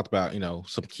know we talked about,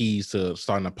 some keys to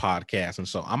starting a podcast. And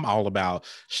so I'm all about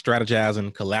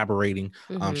strategizing, collaborating,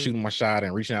 shooting my shot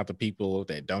and reaching out to people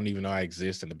that don't even know I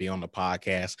exist and to be on the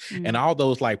podcast. And all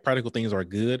those like practical things are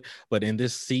good. But in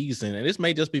this season, and this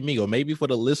may just be me or maybe for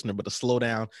the listener, but to slow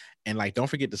down and like, don't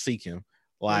forget to seek him.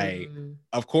 Like,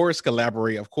 of course,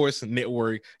 collaborate, of course,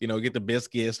 network, get the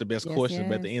best guests, the best questions.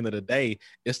 But at the end of the day,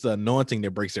 it's the anointing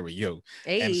that breaks every yoke.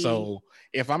 Hey. And so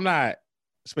if I'm not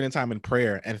spending time in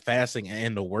prayer and fasting and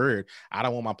in the word, I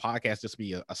don't want my podcast just to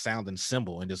be a sounding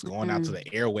cymbal and just going out to the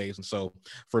airwaves. And so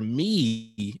for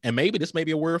me, and maybe this may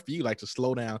be a word for you, like to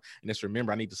slow down and just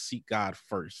remember, I need to seek God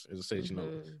first. As it says,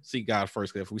 seek God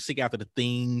first. Because if we seek after the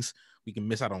things, we can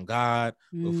miss out on God.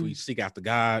 But if we seek after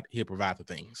God, he'll provide the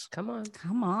things. Come on.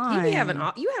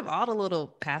 You have all the little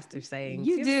pastor sayings.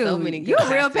 You do. So many You're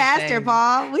a real pastor, sayings.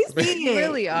 Paul. We see it. You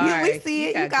really are. We see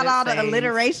it. You got all the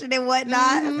alliteration and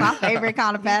whatnot. It's my favorite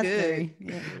kind of pastor.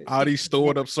 Yeah. All these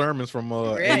stored up sermons from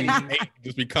 88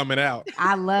 just be coming out.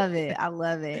 I love it.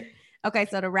 Okay,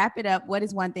 so to wrap it up, what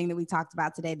is one thing that we talked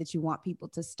about today that you want people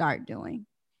to start doing?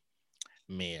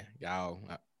 Man, y'all,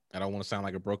 I don't want to sound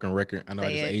like a broken record. I know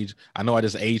I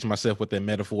just aged myself with that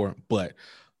metaphor, but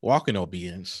walk in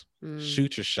obedience,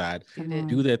 shoot your shot,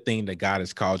 do that thing that God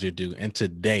has called you to do. And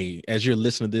today, as you're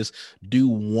listening to this, do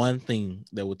one thing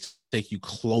that would take you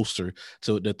closer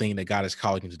to the thing that God has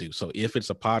called you to do. So if it's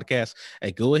a podcast,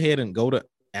 go ahead and go to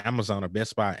Amazon or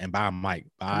Best Buy and buy a mic,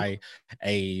 buy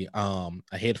a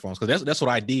headphones. Because that's what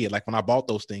I did. Like when I bought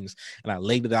those things and I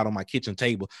laid it out on my kitchen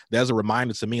table, there's a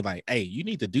reminder to me like, hey, you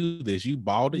need to do this. You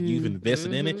bought it, you've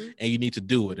invested in it, and you need to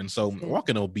do it. And so walk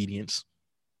in obedience.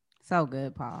 So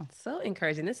good, Paul. So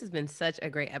encouraging. This has been such a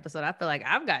great episode. I feel like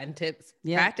I've gotten tips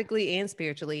practically and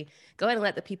spiritually. Go ahead and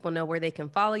let the people know where they can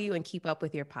follow you and keep up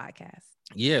with your podcast.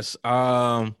 Yes.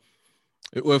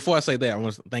 Before I say that, I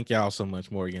want to thank y'all so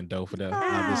much, Morgan Doe, for that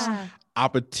this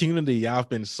opportunity. Y'all have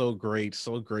been so great,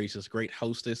 so gracious, great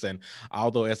hostess. And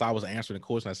although as I was answering the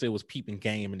question, I said it was peeping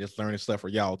game and just learning stuff for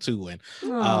y'all too.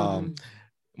 And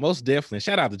most definitely,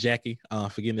 shout out to Jackie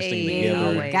for getting this thing together.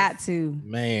 Always. Got to,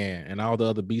 man, and all the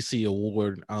other BC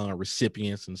Award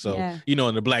recipients. And so,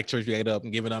 in the Black church, we ate up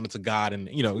and giving honor to God, and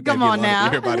come on now,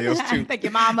 everybody else too. Thank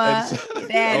your mama, your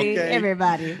daddy,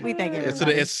 everybody. We thank everybody. It's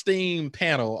the esteemed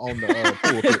panel on the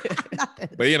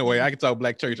pulpit. But anyway, I can talk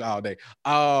Black church all day.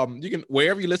 You can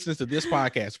wherever you listen to this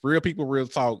podcast, Real People, Real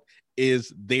Talk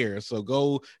is there. So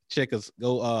go check us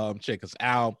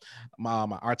out.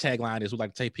 Our tagline is we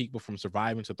like to take people from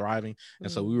surviving to thriving. And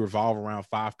so we revolve around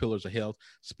 5 pillars of health: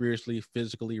 spiritually,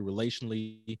 physically,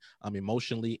 relationally,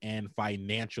 emotionally, and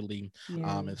financially.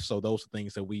 And so those are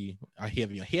things that we are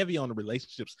heavy on the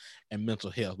relationships and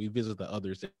mental health. We visit the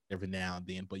others every now and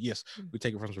then, but yes, we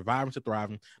take it from surviving to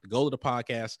thriving. The goal of the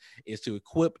podcast is to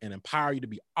equip and empower you to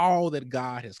be all that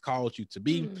God has called you to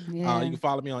be. You can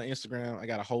follow me on Instagram. I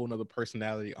got a whole nother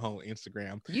personality on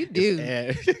Instagram. You do.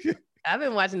 I've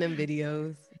been watching them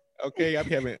videos. Okay,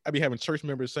 I be having church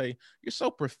members say, "You're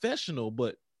so professional,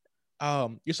 but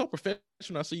you're so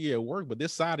professional. I see you at work, but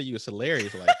this side of you is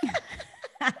hilarious." Like,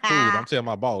 cool, I'm telling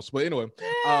my boss. But anyway,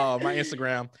 my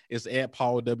Instagram is at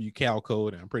Paul W.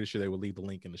 Calcote, and I'm pretty sure they will leave the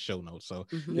link in the show notes. So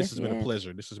this has been a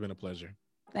pleasure. This has been a pleasure.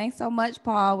 Thanks so much,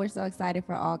 Paul. We're so excited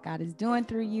for all God is doing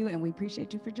through you, and we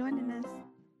appreciate you for joining us.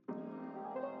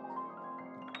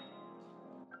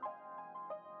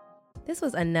 This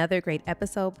was another great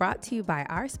episode brought to you by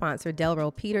our sponsor,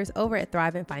 Delroy Peters over at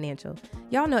Thriving Financial.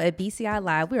 Y'all know at BCI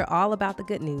Live, we're all about the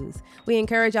good news. We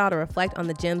encourage y'all to reflect on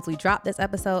the gems we dropped this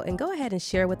episode and go ahead and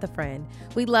share with a friend.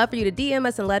 We'd love for you to DM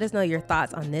us and let us know your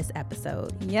thoughts on this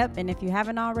episode. Yep, and if you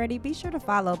haven't already, be sure to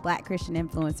follow Black Christian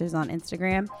Influencers on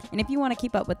Instagram. And if you want to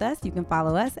keep up with us, you can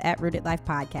follow us at Rooted Life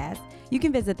Podcast. You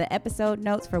can visit the episode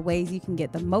notes for ways you can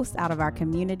get the most out of our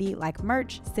community, like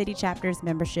merch, city chapters,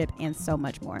 membership, and so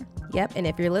much more. Yep, and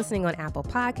if you're listening on Apple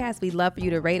Podcasts, we'd love for you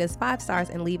to rate us 5 stars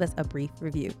and leave us a brief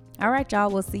review. All right, y'all,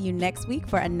 we'll see you next week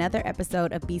for another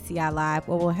episode of BCI Live,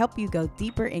 where we'll help you go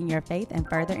deeper in your faith and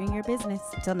further in your business.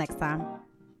 Until next time.